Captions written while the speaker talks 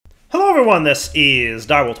Hello everyone, this is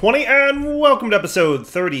Direwolf20, and welcome to episode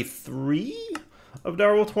 33 of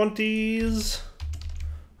Direwolf20's...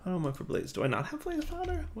 How am I for blaze? Do I not have blaze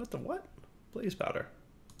powder? What the what? Blaze powder.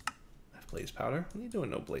 I have blaze powder? What are you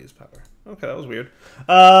doing, no blaze powder? Okay, that was weird.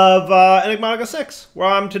 Of Enigmatica6, where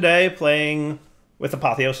I'm today playing with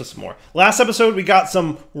Apotheosis some more. Last episode we got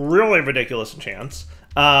some really ridiculous enchants.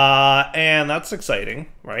 And that's exciting,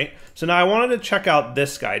 right? So now I wanted to check out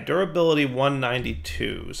this guy, durability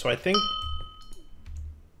 192. So I think...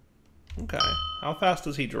 Okay, how fast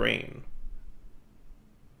does he drain?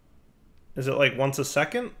 Is it like once a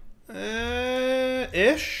second?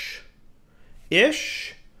 Ish?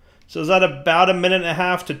 So is that about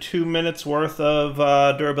 1.5 to 2 minutes worth of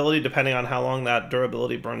durability, depending on how long that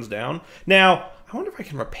durability burns down? Now, I wonder if I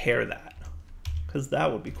can repair that. Because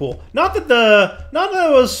that would be cool. Not that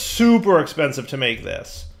it was super expensive to make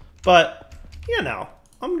this, but you know,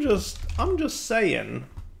 I'm just saying.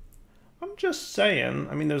 I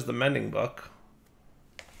mean, there's the mending book.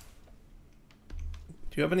 Do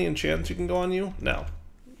you have any enchants you can go on you? No,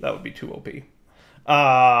 that would be too OP.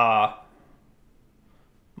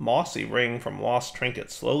 Mossy ring from lost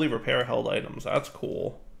trinket. Slowly repair held items. That's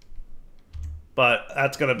cool. But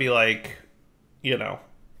that's gonna be like, you know,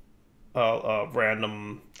 a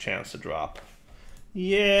random chance to drop.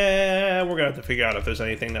 Yeah, we're gonna have to figure out if there's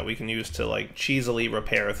anything that we can use to like cheesily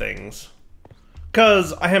repair things.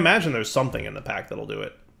 Cause I imagine there's something in the pack that'll do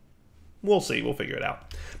it. We'll see, we'll figure it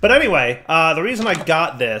out. But anyway, the reason I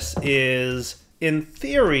got this is, in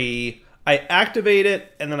theory, I activate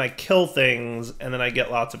it and then I kill things and then I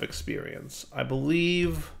get lots of experience. I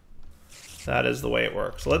believe that is the way it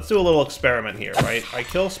works. So let's do a little experiment here, right? I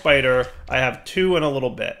kill Spider, I have 2 in a little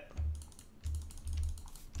bit.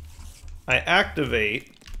 I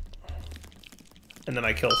activate, and then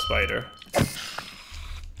I kill Spider.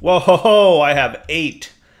 Whoa, I have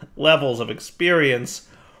 8 levels of experience.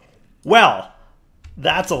 Well,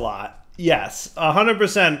 that's a lot. Yes,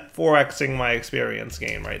 100% 4xing my experience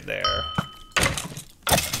gain right there.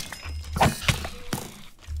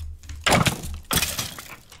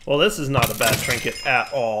 Well, this is not a bad trinket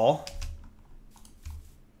at all.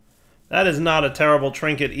 That is not a terrible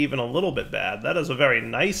trinket, even a little bit bad. That is a very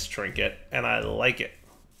nice trinket, and I like it.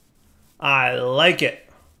 I like it.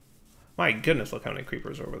 My goodness, look how many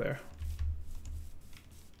creepers are over there.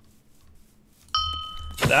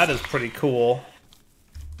 That is pretty cool.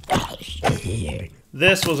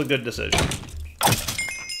 This was a good decision.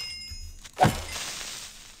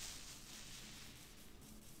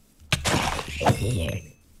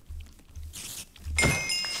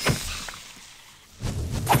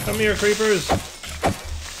 Come here, creepers.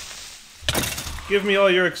 Give me all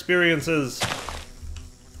your experiences.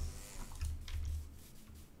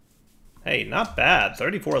 Hey, not bad.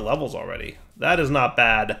 34 levels already. That is not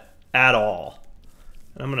bad at all.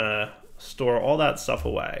 And I'm gonna store all that stuff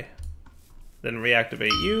away. Then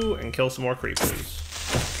reactivate you and kill some more creepers.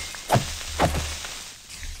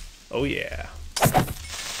 Oh yeah.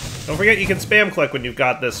 Don't forget you can spam click when you've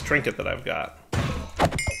got this trinket that I've got.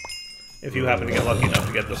 If you happen to get lucky enough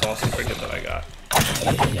to get this awesome trinket that I got.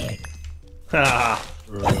 Haha.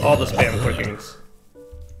 All the spam clickings.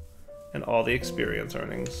 And all the experience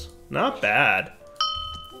earnings. Not bad.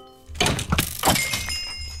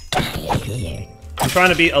 I'm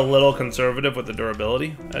trying to be a little conservative with the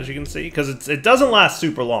durability, as you can see, because it doesn't last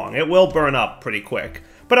super long. It will burn up pretty quick.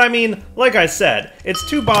 But I mean, like I said, it's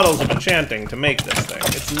 2 bottles of enchanting to make this thing.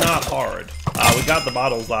 It's not hard. We got the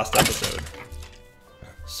bottles last episode.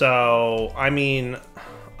 So, I mean,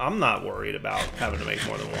 I'm not worried about having to make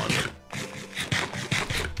more than one.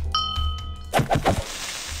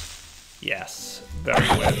 Yes, very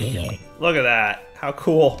good. Look at that. How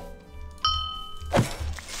cool.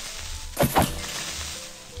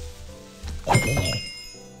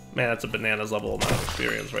 Man, that's a bananas level amount of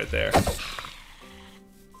experience right there.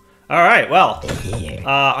 Alright, well,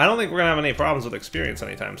 I don't think we're going to have any problems with experience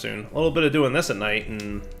anytime soon. A little bit of doing this at night,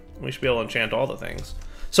 and we should be able to enchant all the things.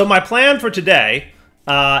 So my plan for today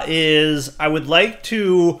is I would like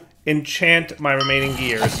to enchant my remaining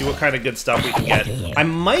gear, see what kind of good stuff we can get. I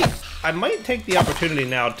might take the opportunity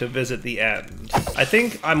now to visit the end. I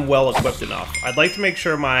think I'm well equipped enough. I'd like to make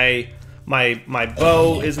sure my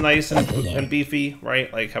bow is nice and beefy,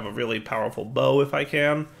 right? Like have a really powerful bow if I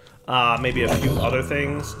can. Maybe a few other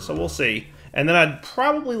things, so we'll see. And then I'd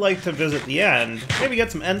probably like to visit the end, maybe get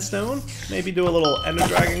some end stone, maybe do a little ender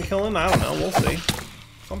dragon killing, I don't know, we'll see.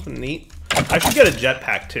 Something neat. I should get a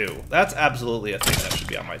jetpack too. That's absolutely a thing that should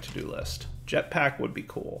be on my to-do list. Jetpack would be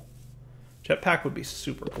cool. Jetpack would be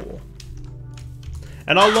super cool.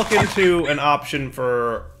 And I'll look into an option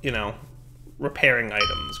for, you know, repairing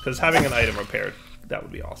items, because having an item repaired, that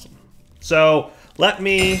would be awesome. So let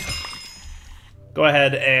me go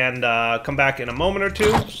ahead and come back in a moment or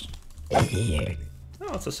two.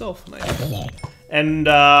 Oh, it's a sylph. Nice. And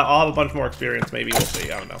I'll have a bunch more experience, maybe. We'll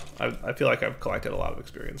see. I don't know. I feel like I've collected a lot of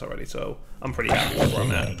experience already, so I'm pretty happy with where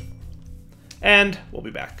I'm at. And we'll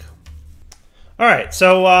be back. Alright,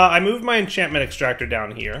 so I moved my enchantment extractor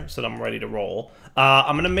down here so that I'm ready to roll.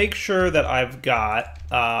 I'm going to make sure that I've got,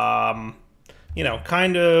 you know,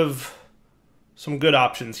 kind of some good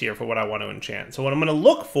options here for what I want to enchant. So what I'm going to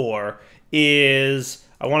look for is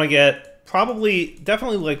I want to get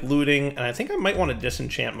definitely like looting, and I think I might want to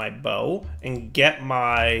disenchant my bow and get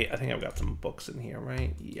my, I think I've got some books in here,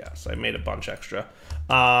 right? Yes, I made a bunch extra.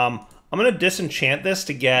 I'm going to disenchant this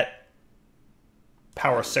to get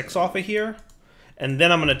power 6 off of here. And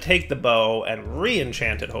then I'm going to take the bow and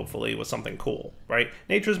re-enchant it, hopefully, with something cool, right?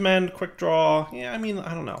 Nature's Mend, Quick Draw. Yeah, I mean,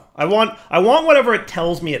 I don't know. I want whatever it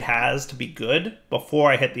tells me it has to be good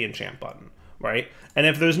before I hit the enchant button, right? And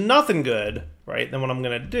if there's nothing good, right, then what I'm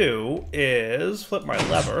going to do is flip my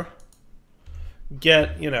lever,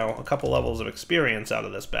 get, you know, a couple levels of experience out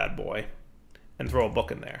of this bad boy, and throw a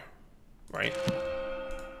book in there, right?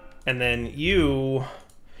 And then you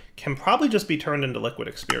can probably just be turned into liquid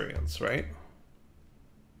experience, right?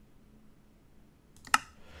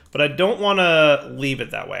 But I don't want to leave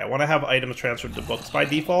it that way. I want to have items transferred to books by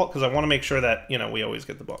default, because I want to make sure that, you know, we always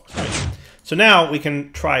get the books, right? So now we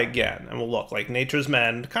can try again, and we'll look. Like Nature's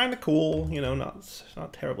Mend, kind of cool, you know,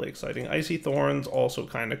 not terribly exciting. Icy Thorns, also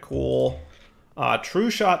kind of cool. True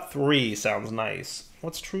Shot 3 sounds nice.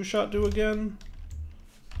 What's True Shot do again?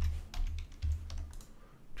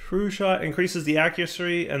 True Shot increases the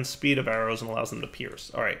accuracy and speed of arrows and allows them to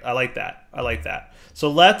pierce. All right, I like that. I like that.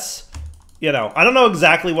 So let's... You know, I don't know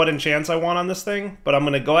exactly what enchants I want on this thing, but I'm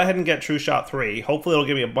going to go ahead and get True Shot 3. Hopefully it'll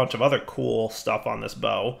give me a bunch of other cool stuff on this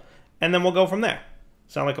bow, and then we'll go from there.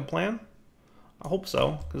 Sound like a plan? I hope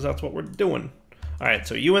so, because that's what we're doing. Alright,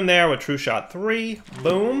 so you in there with True Shot 3.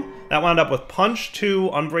 Boom. That wound up with Punch 2,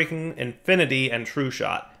 Unbreaking Infinity, and True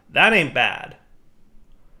Shot. That ain't bad.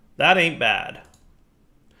 That ain't bad.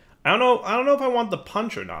 I don't know if I want the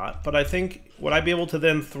punch or not, but I think, would I be able to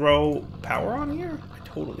then throw power on here? I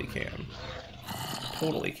totally can.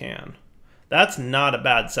 Totally can. That's not a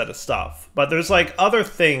bad set of stuff. But there's like other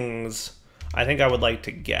things I think I would like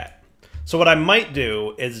to get. So what I might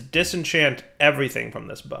do is disenchant everything from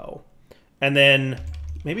this bow. And then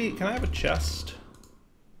maybe, can I have a chest?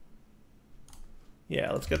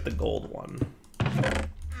 Yeah, let's get the gold one.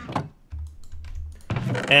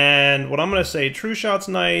 And what I'm going to say, True Shot's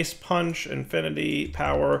nice, Punch, Infinity,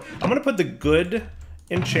 Power. I'm going to put the good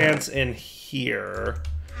enchants in here.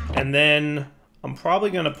 And then I'm probably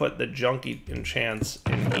going to put the junky enchants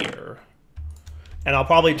in here. And I'll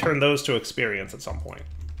probably turn those to experience at some point.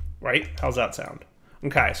 Right? How's that sound?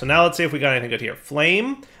 Okay, so now let's see if we got anything good here.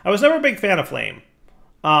 Flame. I was never a big fan of Flame.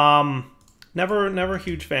 Never a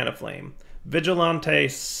huge fan of Flame. Vigilante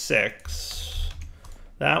 6.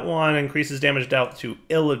 That one increases damage dealt to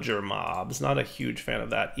Illager mobs. Not a huge fan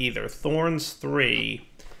of that either. Thorns 3.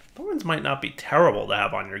 Thorns might not be terrible to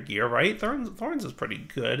have on your gear, right? Thorns is pretty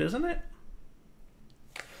good, isn't it?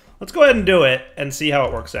 Let's go ahead and do it and see how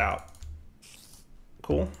it works out.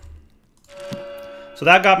 Cool. So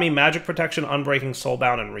that got me Magic Protection, Unbreaking,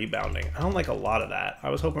 Soulbound, and Rebounding. I don't like a lot of that.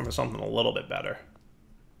 I was hoping for something a little bit better.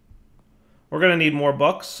 We're going to need more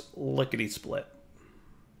books. Lickety-split.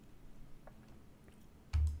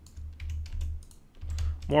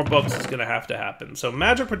 More books is going to have to happen. So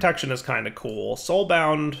Magic Protection is kind of cool.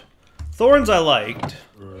 Soulbound. Thorns I liked.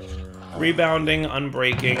 Rebounding,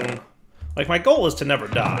 Unbreaking. Like, my goal is to never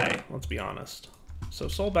die, let's be honest. So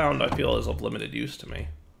Soulbound, I feel, is of limited use to me.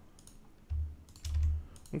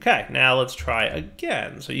 Okay, now let's try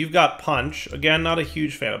again. So you've got Punch. Again, not a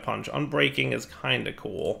huge fan of Punch. Unbreaking is kind of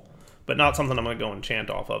cool, but not something I'm going to go enchant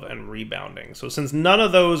off of. And Rebounding. So since none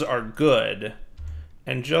of those are good...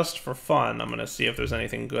 And just for fun, I'm going to see if there's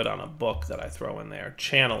anything good on a book that I throw in there.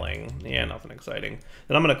 Channeling. Yeah, nothing exciting.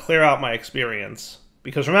 Then I'm going to clear out my experience.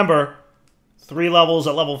 Because remember, 3 levels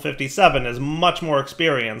at level 57 is much more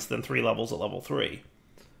experience than 3 levels at level 3.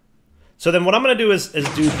 So then what I'm going to do is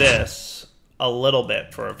do this a little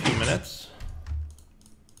bit for a few minutes.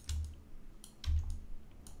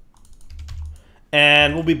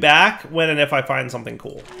 And we'll be back when and if I find something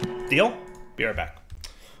cool. Deal? Be right back.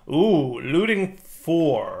 Ooh, looting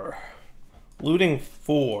 4. Looting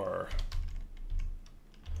 4.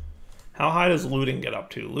 How high does looting get up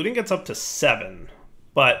to? Looting gets up to 7.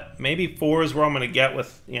 But maybe 4 is where I'm going to get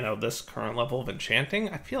with, you know, this current level of enchanting.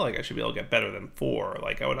 I feel like I should be able to get better than 4.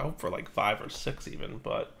 Like, I would hope for like 5 or 6 even,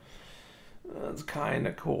 but... That's kind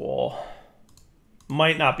of cool.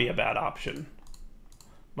 Might not be a bad option.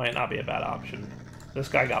 Might not be a bad option. This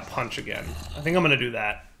guy got punch again. I think I'm going to do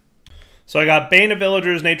that. So I got Bane of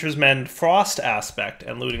Villagers, Nature's Mend, Frost Aspect,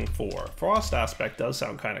 and Looting 4. Frost Aspect does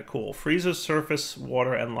sound kind of cool. Freezes surface,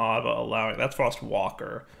 water, and lava, allowing... That's Frost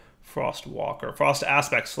Walker. Frost Walker. Frost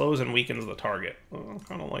Aspect slows and weakens the target. Oh, I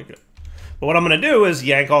kind of like it. But what I'm going to do is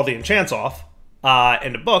yank all the enchants off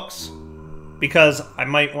into books, because I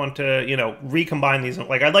might want to, you know, recombine these.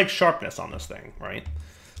 Like, I'd like sharpness on this thing, right?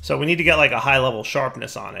 So we need to get, like, a high-level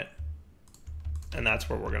sharpness on it. And that's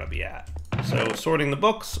where we're going to be at. So, sorting the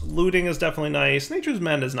books. Looting is definitely nice. Nature's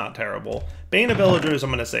Mend is not terrible. Bane of Villagers, I'm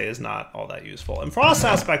going to say, is not all that useful. And Frost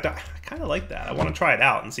Aspect, I kind of like that. I want to try it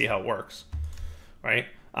out and see how it works. Right?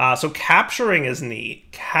 So Capturing is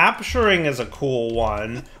neat. Capturing is a cool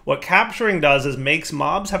one. What Capturing does is makes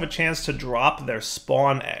mobs have a chance to drop their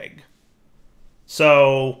spawn egg.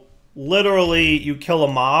 So, literally, you kill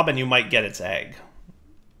a mob and you might get its egg.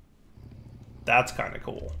 That's kind of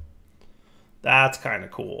cool. That's kind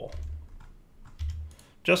of cool.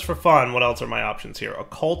 Just for fun, what else are my options here?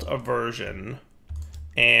 Occult Aversion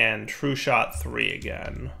and True Shot 3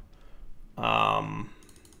 again. I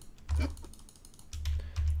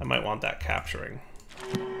might want that Capturing.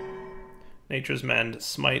 Nature's Mend,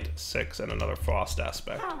 Smite 6, and another Frost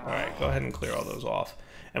Aspect. Alright, go ahead and clear all those off.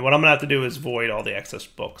 And what I'm going to have to do is void all the excess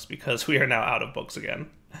books, because we are now out of books again.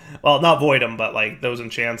 Well, not void them, but like those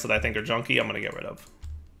enchants that I think are junky, I'm going to get rid of.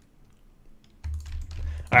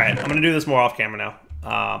 Alright, I'm going to do this more off camera now.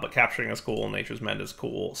 But Capturing is cool, Nature's Mend is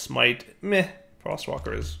cool. Smite, meh.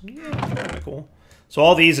 Frostwalker is, yeah, kind of cool. So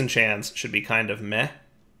all these enchants should be kind of meh.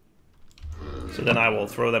 So then I will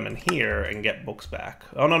throw them in here and get books back.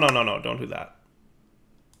 Oh, no, don't do that.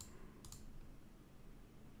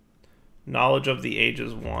 Knowledge of the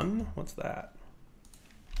Ages 1? What's that?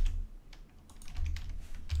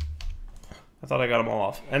 I thought I got them all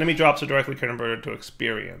off. Enemy drops are directly converted to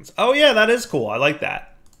experience. Oh yeah, that is cool. I like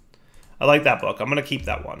that. I like that book. I'm gonna keep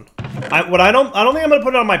that one. I don't think I'm gonna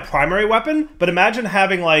put it on my primary weapon, but imagine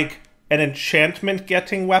having like an enchantment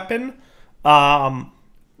getting weapon.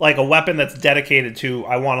 Like a weapon that's dedicated to,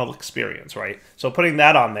 I want to experience, right? So putting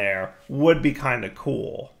that on there would be kind of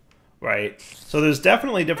cool, right? So there's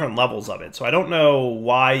definitely different levels of it. So I don't know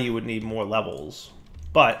why you would need more levels,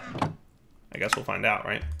 but I guess we'll find out,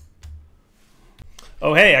 right?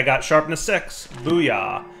 Oh, hey, I got Sharpness 6.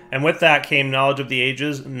 Booyah. And with that came Knowledge of the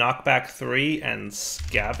Ages, Knockback 3, and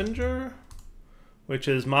Scavenger, which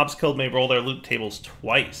is mobs killed may roll their loot tables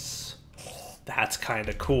twice. That's kind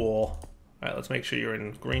of cool. All right, let's make sure you're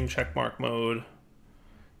in green checkmark mode.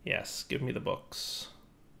 Yes, give me the books.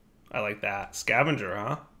 I like that. Scavenger,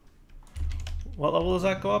 huh? What level does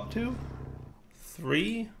that go up to?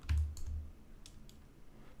 3?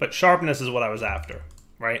 But sharpness is what I was after,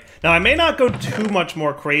 right? Now, I may not go too much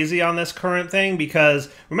more crazy on this current thing because,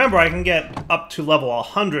 remember, I can get up to level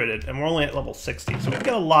 100, and we're only at level 60, so we can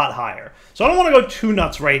get a lot higher. So I don't want to go too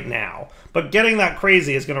nuts right now. But getting that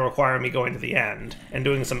crazy is going to require me going to the end and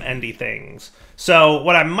doing some endy things. So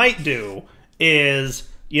what I might do is,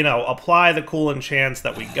 you know, apply the cool enchants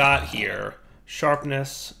that we got here.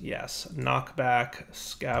 Sharpness, yes. Knockback,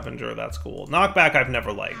 Scavenger, that's cool. Knockback I've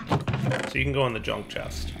never liked. So you can go in the junk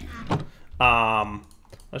chest.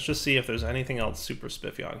 Let's just see if there's anything else super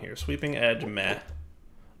spiffy on here. Sweeping Edge, meh.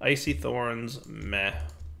 Icy Thorns, meh.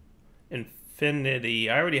 Infinity,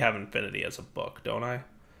 I already have Infinity as a book, don't I?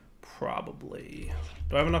 Probably.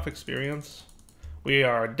 Do I have enough experience? We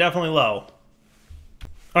are definitely low.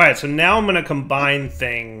 Alright, so now I'm going to combine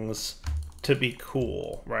things to be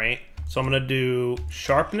cool, right? So I'm going to do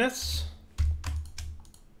Sharpness.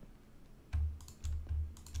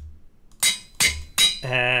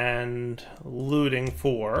 And Looting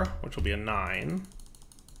 4, which will be a 9.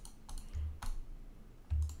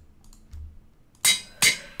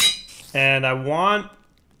 And I want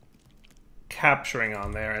Capturing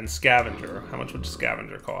on there and Scavenger. How much would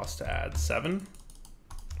Scavenger cost to add? 7?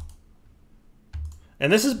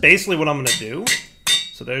 And this is basically what I'm going to do.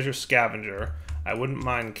 So there's your Scavenger. I wouldn't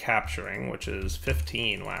mind Capturing, which is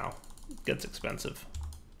 15. Wow. It gets expensive.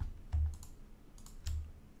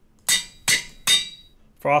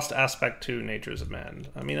 Frost Aspect 2, Nature's Mend.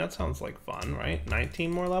 I mean, that sounds like fun, right?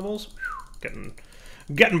 19 more levels? Whew,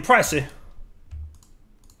 getting pricey.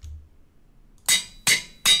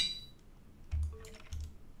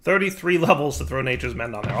 $33 levels to throw Nature's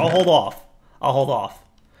Mend on there. I'll hold off. I'll hold off.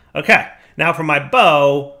 Okay, now for my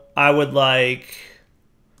bow, I would like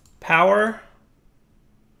Power,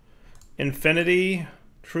 Infinity,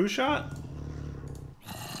 True Shot.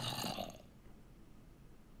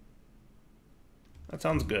 That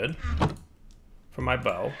sounds good. for my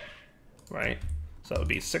bow, right? So that would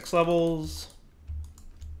be 6 levels,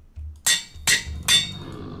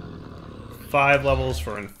 5 levels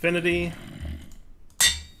for Infinity,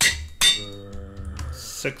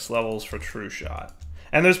 6 levels for True Shot.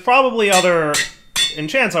 And there's probably other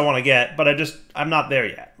enchants I want to get, but I'm not there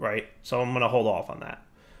yet, right? So I'm going to hold off on that.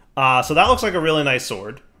 So that looks like a really nice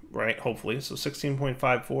sword, right? Hopefully. So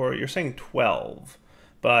 16.54. You're saying 12,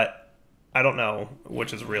 but I don't know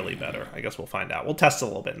which is really better. I guess we'll find out. We'll test a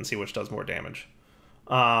little bit and see which does more damage.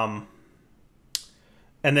 And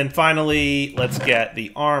then finally, let's get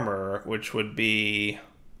the armor, which would be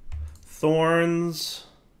Thorns.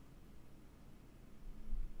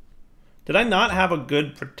 Did I not have a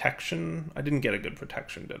good protection? I didn't get a good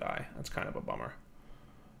protection, did I? That's kind of a bummer.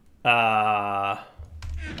 I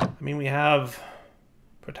mean, we have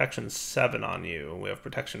protection 7 on you. We have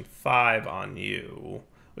protection 5 on you.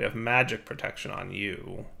 We have magic protection on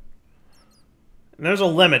you. And there's a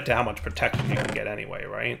limit to how much protection you can get anyway,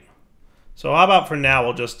 right? So how about for now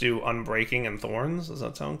we'll just do Unbreaking and Thorns? Does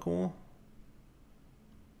that sound cool?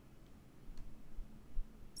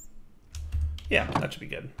 Yeah, that should be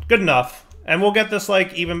good. Good enough. And we'll get this,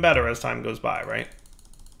 like, even better as time goes by, right?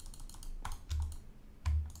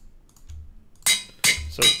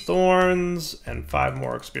 So Thorns and 5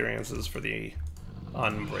 more experiences for the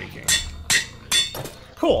Unbreaking.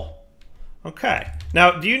 Cool. Okay.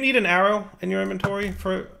 Now, do you need an arrow in your inventory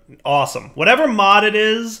for... Awesome. Whatever mod it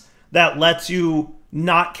is that lets you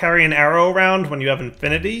not carry an arrow around when you have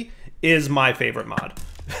Infinity is my favorite mod.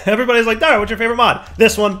 Everybody's like, Dara, what's your favorite mod?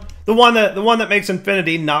 This one. The one that makes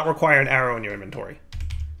Infinity not require an arrow in your inventory.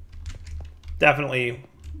 Definitely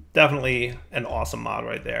an awesome mod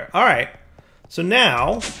right there. All right. So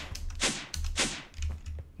now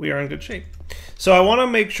we are in good shape. So I want to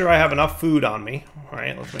make sure I have enough food on me. All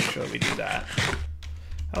right, let's make sure that we do that.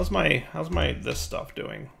 How's my this stuff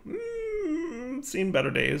doing? Seen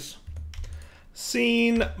better days.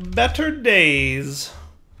 Seen better days.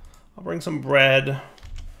 I'll bring some bread.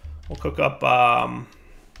 We'll cook up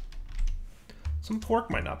some pork.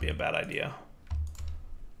 Might not be a bad idea.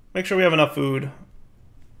 Make sure we have enough food.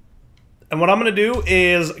 And what I'm going to do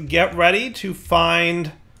is get ready to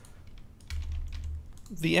find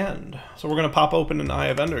the end. So we're going to pop open an Eye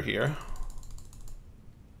of Ender here.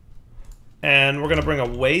 And we're going to bring a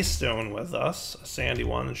waystone with us. A sandy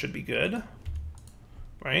one, it should be good.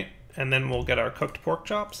 Right? And then we'll get our cooked pork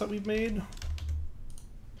chops that we've made. I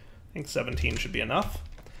think 17 should be enough.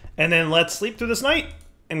 And then let's sleep through this night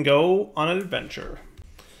and go on an adventure.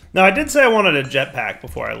 Now, I did say I wanted a jetpack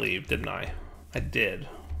before I leave, didn't I? I did.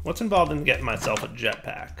 What's involved in getting myself a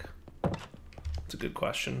jetpack? That's a good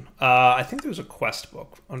question. I think there's a quest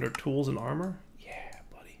book under Tools and Armor. Yeah,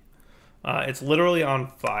 buddy. It's literally on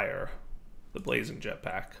fire. The blazing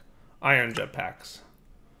jetpack. Iron jetpacks.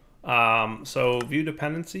 So view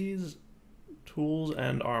dependencies, Tools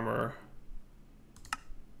and Armor.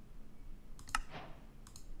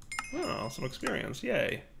 Oh, some experience.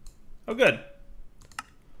 Yay. Oh, good.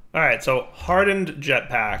 All right, so hardened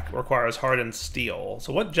jetpack requires hardened steel.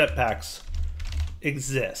 So what jetpacks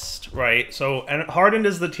exist, right? So and hardened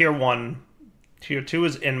is the tier 1. Tier 2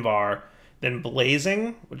 is Invar. Then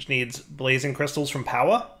blazing, which needs blazing crystals from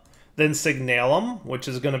Powah. Then signalum, which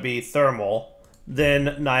is going to be thermal. Then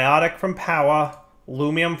niotic from Powah.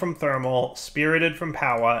 Lumium from thermal. Spirited from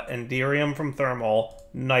Powah. Enderium from thermal.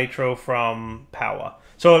 Nitro from Powah.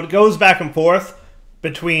 So it goes back and forth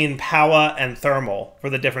between Powah and thermal for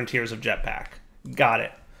the different tiers of jetpack. Got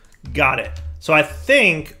it. Got it. So I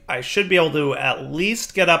think I should be able to at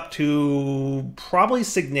least get up to probably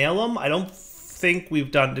signalum. I don't think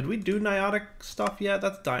we've done... Did we do niotic stuff yet?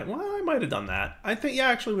 That's dying. Well, I might have done that. I think, yeah,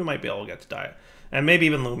 actually we might be able to get to diet. And maybe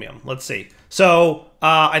even lumium. Let's see. So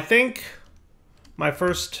I think my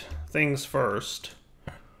first things first.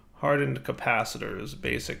 Hardened capacitors,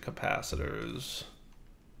 basic capacitors.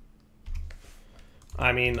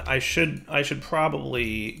 I mean, I should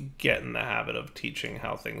probably get in the habit of teaching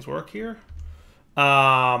how things work here.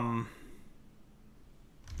 I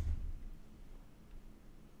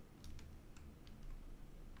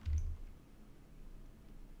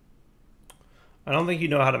don't think you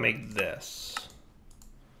know how to make this.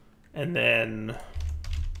 And then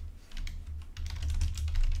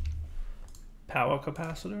Powah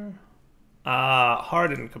capacitor.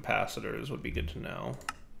 Hardened capacitors would be good to know.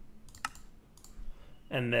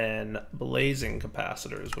 And then blazing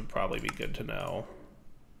capacitors would probably be good to know.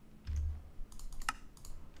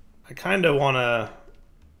 I kind of want to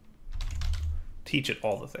teach it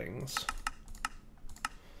all the things.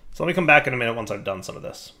 So let me come back in a minute once I've done some of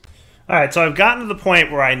this. All right, so I've gotten to the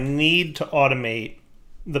point where I need to automate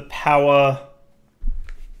the Powah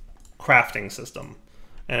crafting system.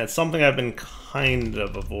 And it's something I've been kind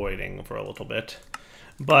of avoiding for a little bit.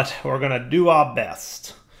 But we're going to do our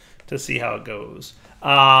best to see how it goes.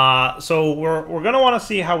 So we're going to want to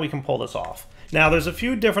see how we can pull this off. Now, there's a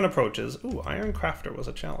few different approaches. Ooh, Iron Crafter was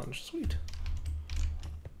a challenge. Sweet.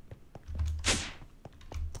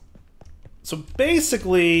 So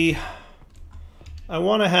basically, I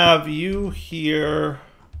want to have you here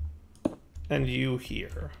and you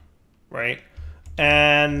here, right?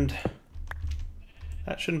 And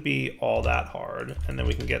that shouldn't be all that hard. And then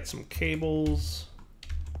we can get some cables.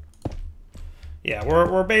 Yeah,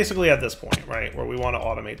 we're basically at this point, right, where we want to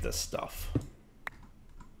automate this stuff.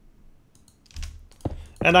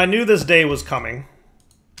 And I knew this day was coming.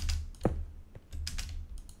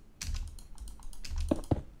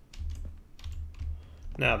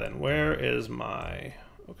 Now then, where is my...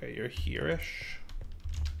 Okay, you're here-ish.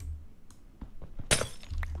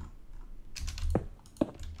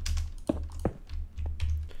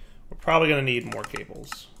 We're probably going to need more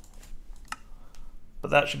cables.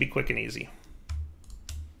 But that should be quick and easy.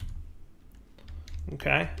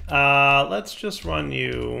 Okay, let's just run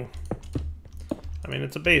you... I mean,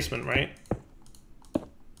 it's a basement, right?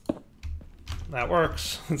 That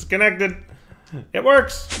works. It's connected. It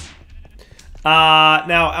works.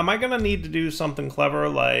 Now, am I going to need to do something clever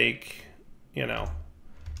like, you know...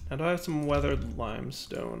 Now, do I have some weathered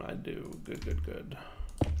limestone? I do. Good, good, good.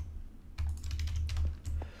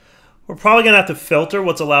 We're probably going to have to filter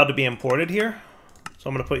what's allowed to be imported here. So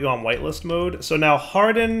I'm going to put you on whitelist mode. So now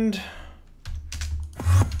hardened...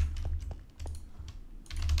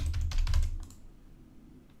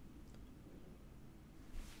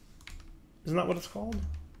 Isn't that what it's called?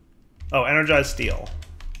 Oh, energized steel.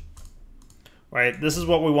 Right, this is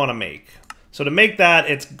what we want to make. So to make that,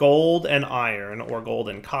 it's gold and iron, or gold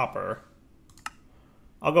and copper.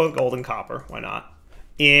 I'll go with gold and copper, why not?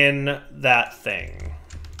 In that thing.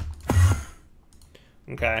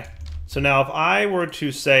 Okay, so now if I were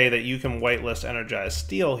to say that you can whitelist energized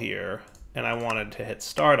steel here, and I wanted to hit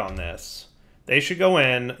start on this, they should go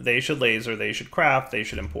in, they should laser, they should craft, they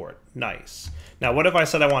should import. Nice. Now, what if I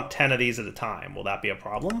said I want 10 of these at a time? Will that be a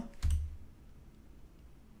problem?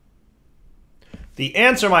 The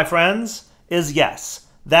answer, my friends, is yes.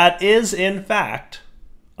 That is, in fact,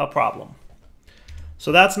 a problem.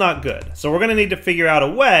 So that's not good. So we're going to need to figure out a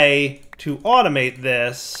way to automate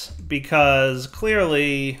this because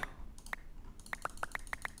clearly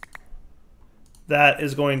that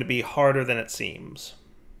is going to be harder than it seems.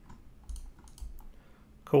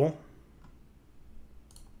 Cool.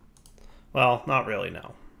 Well, not really,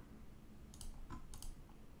 no.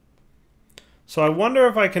 So I wonder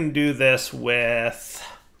if I can do this with...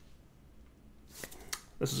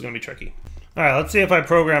 This is going to be tricky. All right, let's see if I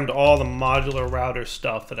programmed all the modular router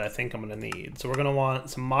stuff that I think I'm going to need. So we're going to want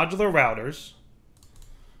some modular routers.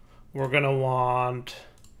 We're going to want...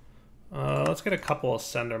 let's get a couple of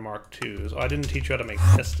Sender Mark IIs. Oh, I didn't teach you how to make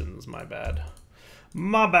pistons. My bad.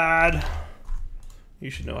 My bad. You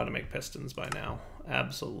should know how to make pistons by now.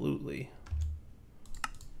 Absolutely.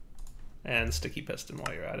 And sticky piston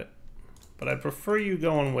while you're at it. But I'd prefer you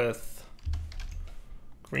going with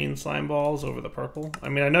green slime balls over the purple. I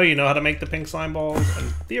mean, I know you know how to make the pink slime balls, and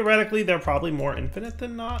theoretically they're probably more infinite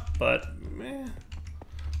than not, but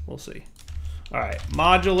we'll see. All right,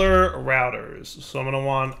 modular routers. So I'm gonna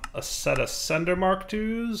want a set of Sender Mark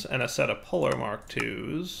IIs and a set of Puller Mark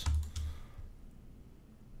IIs.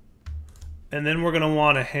 And then we're going to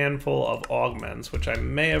want a handful of augments, which I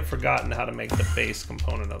may have forgotten how to make the base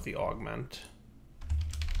component of the augment.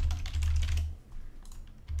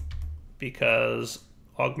 Because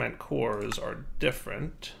augment cores are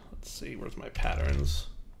different. Let's see, where's my patterns?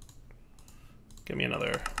 Give me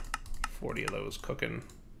another 40 of those cooking.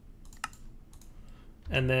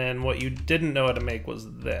 And then what you didn't know how to make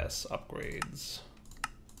was this, upgrades.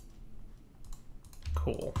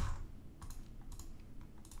 Cool.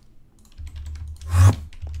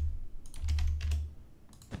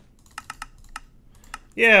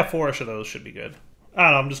 Yeah, 4-ish of those should be good. I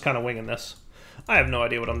don't know, I'm just kind of winging this. I have no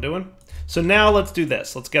idea what I'm doing. So now let's do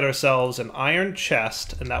this. Let's get ourselves an iron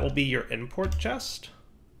chest, and that will be your import chest.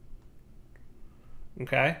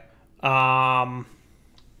 Okay. So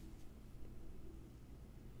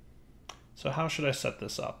how should I set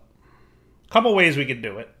this up? A couple ways we could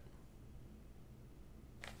do it.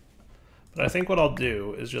 But I think what I'll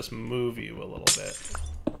do is just move you a little bit.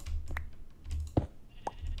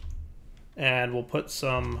 And we'll put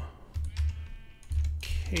some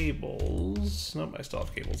cables. Nope, I still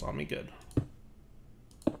have cables on me. Good.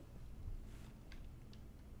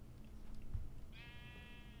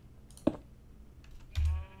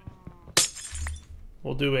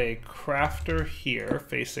 We'll do a crafter here,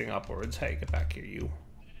 facing upwards. Hey, get back here, you.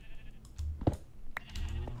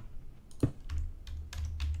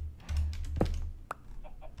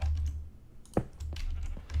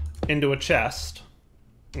 Into a chest.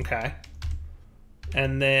 Okay.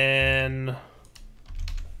 And then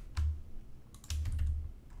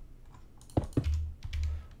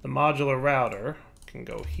the modular router can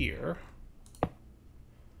go here.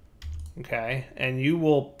 Okay. And you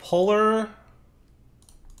will pull her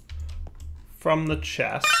from the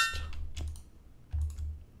chest.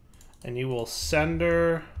 And you will send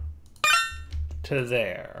her to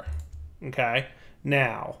there. Okay.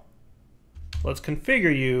 Now, let's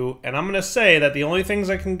configure you, and I'm going to say that the only things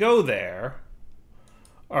that can go there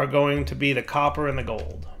are going to be the copper and the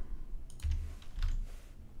gold.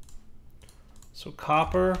 So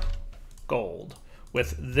copper, gold,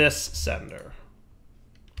 with this sender.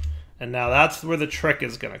 And now that's where the trick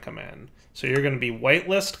is going to come in. So you're going to be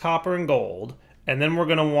whitelist, copper, and gold, and then we're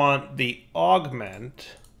going to want the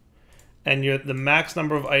augment, and the max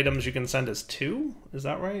number of items you can send is 2? Is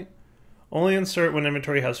that right? Only insert when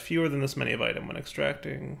inventory has fewer than this many of item when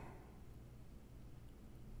extracting.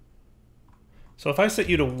 So if I set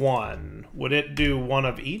you to 1, would it do 1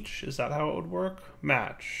 of each? Is that how it would work?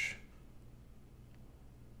 Match.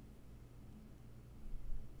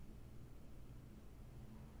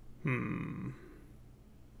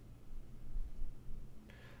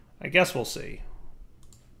 I guess we'll see.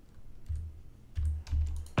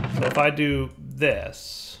 So if I do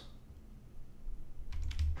this.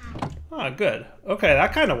 Ah, good. Okay,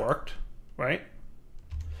 that kind of worked, right?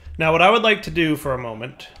 Now, what I would like to do for a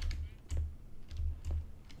moment,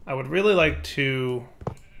 I would really like to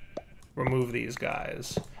remove these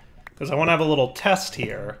guys, because I want to have a little test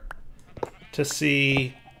here to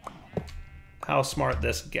see how smart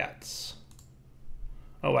this gets.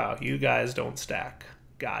 Oh, wow, you guys don't stack.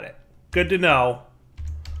 Got it. Good to know.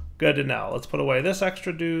 Good to know. Let's put away this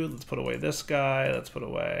extra dude. Let's put away this guy. Let's put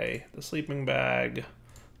away the sleeping bag.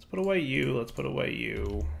 Put away you. Let's put away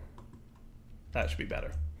you. That should be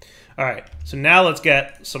better. All right. So now let's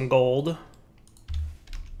get some gold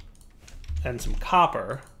and some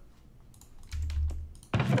copper.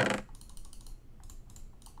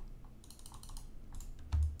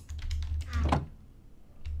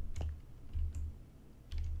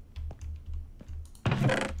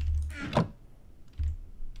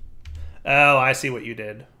 Oh, I see what you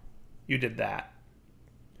did. You did that.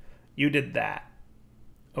 You did that.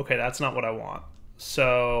 Okay, that's not what I want.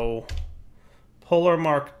 So, Polar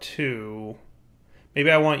Mark II. Maybe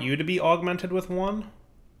I want you to be augmented with 1?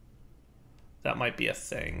 That might be a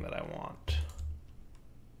thing that I want.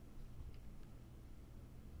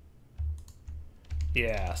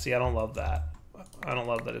 Yeah, see, I don't love that. I don't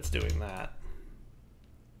love that it's doing that.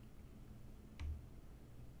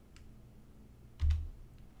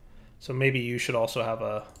 So maybe you should also have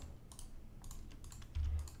a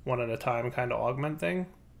 1 at a time kind of augment thing.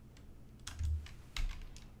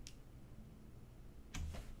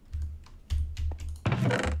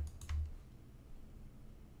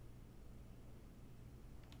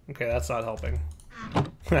 Okay, that's not helping.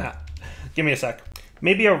 Give me a sec.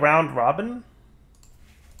 Maybe a round robin?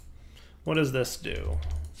 What does this do?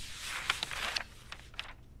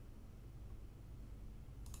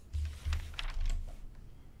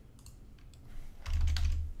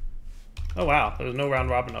 Oh wow, there's no round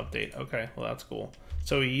robin update. Okay, well that's cool.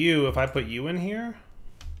 So you, if I put you in here,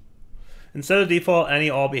 instead of default any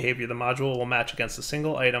all behavior, the module will match against a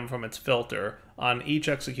single item from its filter on each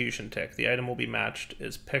execution tick. The item will be matched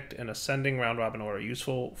is picked in ascending round robin order,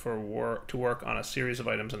 useful for to work on a series of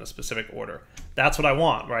items in a specific order. That's what I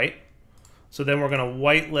want, right? So then we're going to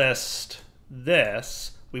whitelist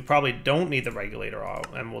this. We probably don't need the regulator on,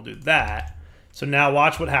 and we'll do that. So now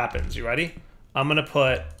watch what happens. You ready? I'm going to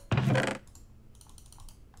put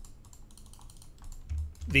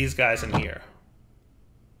these guys in here.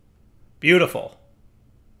 Beautiful.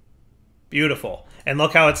 Beautiful. And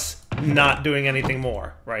look how it's not doing anything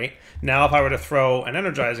more, right? Now if I were to throw an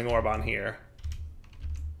energizing orb on here,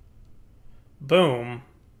 boom.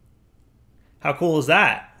 How cool is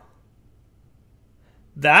that?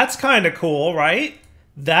 That's kind of cool, right?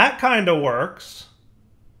 That kind of works.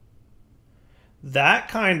 That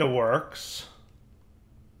kind of works.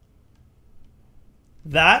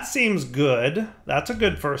 That seems good. That's a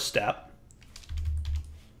good first step.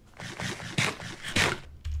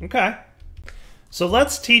 Okay. So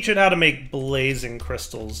let's teach it how to make blazing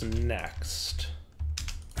crystals next.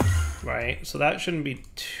 Right? So that shouldn't be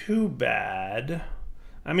too bad.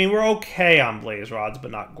 I mean, we're okay on blaze rods, but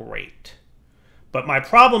not great. But my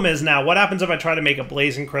problem is now, what happens if I try to make a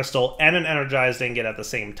blazing crystal and an energized ingot at the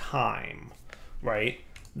same time, right?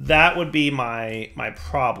 That would be my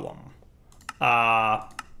problem.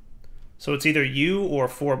 So it's either you or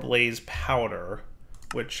 4 blaze powder,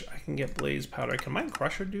 which I can get blaze powder. Can my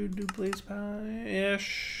crusher dude do blaze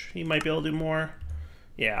powder-ish? He might be able to do more.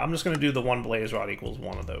 Yeah, I'm just going to do the 1 blaze rod equals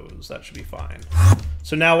 1 of those. That should be fine.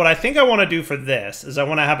 So now what I think I want to do for this is I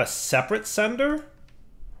want to have a separate sender.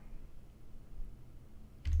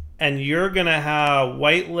 And you're going to have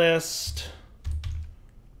whitelist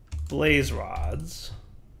blaze rods.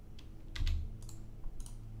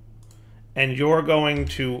 And you're going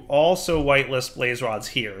to also whitelist blaze rods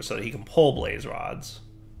here so that he can pull blaze rods.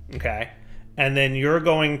 Okay? And then you're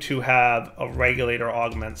going to have a regulator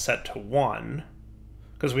augment set to 1.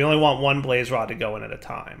 Because we only want 1 blaze rod to go in at a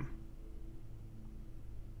time.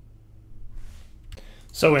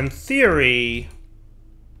 So in theory,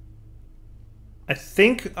 I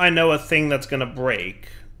think I know a thing that's going to break.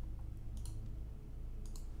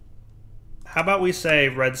 How about we say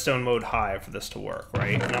redstone mode high for this to work,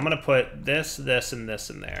 right? And I'm going to put this, this, and this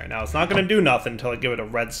in there. Now, it's not going to do nothing until I give it a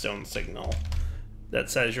redstone signal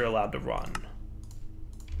that says you're allowed to run.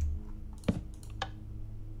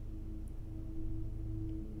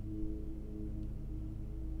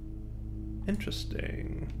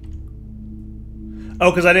 Interesting.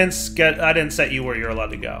 Oh, because I didn't set you where you're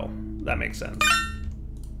allowed to go. That makes sense.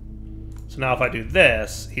 So now if I do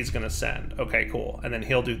this, he's going to send. Okay, cool. And then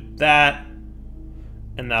he'll do that.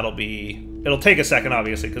 And that'll be... It'll take a second,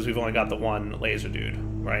 obviously, because we've only got the 1 laser dude,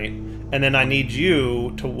 right? And then I need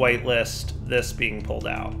you to whitelist this being pulled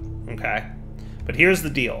out, okay? But here's the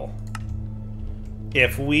deal.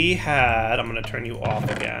 If we had... I'm going to turn you off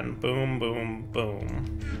again. Boom, boom,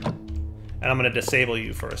 boom. And I'm going to disable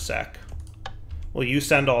you for a sec. Will you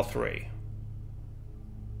send all 3?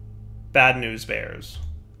 Bad news bears.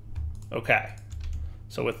 Okay.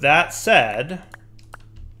 So with that said,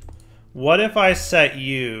 what if I set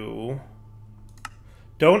you...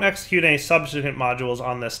 Don't execute any subsequent modules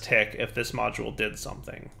on this tick if this module did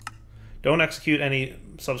something. Don't execute any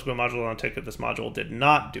subsequent module on a tick if this module did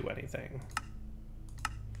not do anything.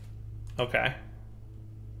 Okay.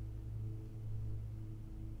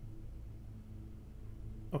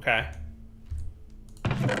 Okay.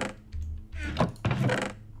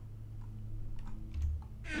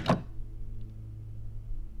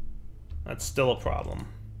 That's still a problem.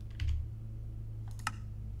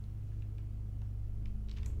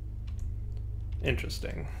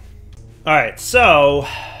 Interesting. All right, so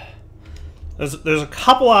there's a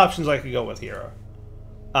couple options I could go with here.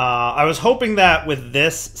 I was hoping that with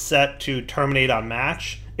this set to terminate on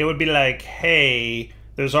match, it would be like, hey,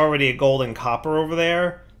 there's already a golden copper over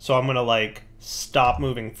there, so I'm gonna like stop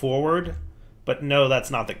moving forward. But no, that's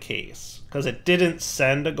not the case, because it didn't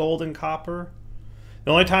send a golden copper.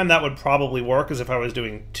 The only time that would probably work is if I was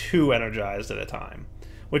doing 2 energized at a time,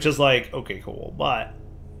 which is like, okay, cool, but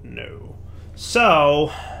no.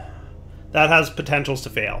 So that has potentials to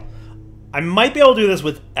fail. I might be able to do this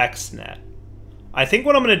with XNet. I think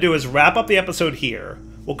what I'm going to do is wrap up the episode here.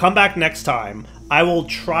 We'll come back next time. I will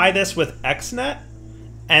try this with XNet,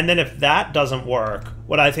 and then if that doesn't work,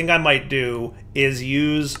 what I think I might do is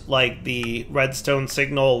use like the redstone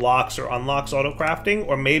signal locks or unlocks autocrafting,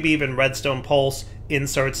 or maybe even redstone pulse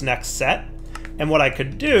inserts next set. And what I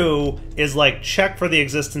could do is like check for the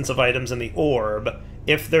existence of items in the orb.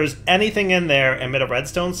 If there's anything in there, emit a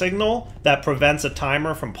redstone signal that prevents a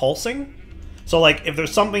timer from pulsing. So like if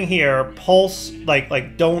there's something here, pulse,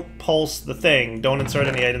 like don't pulse the thing, don't insert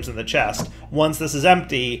any items in the chest. Once this is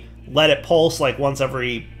empty, let it pulse like once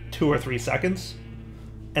every 2 or 3 seconds.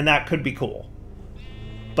 And that could be cool.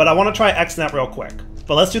 But I want to try XNet real quick.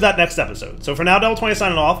 But let's do that next episode. So for now, Devil20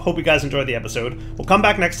 signing off. Hope you guys enjoyed the episode. We'll come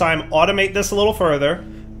back next time, automate this a little further.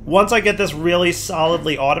 Once I get this really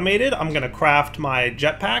solidly automated, I'm going to craft my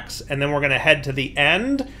jetpacks, and then we're going to head to the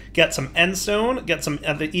end, get some endstone, get some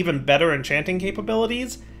even better enchanting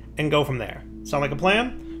capabilities, and go from there. Sound like a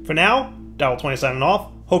plan? For now, Devil20 signing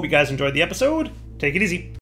off. Hope you guys enjoyed the episode. Take it easy.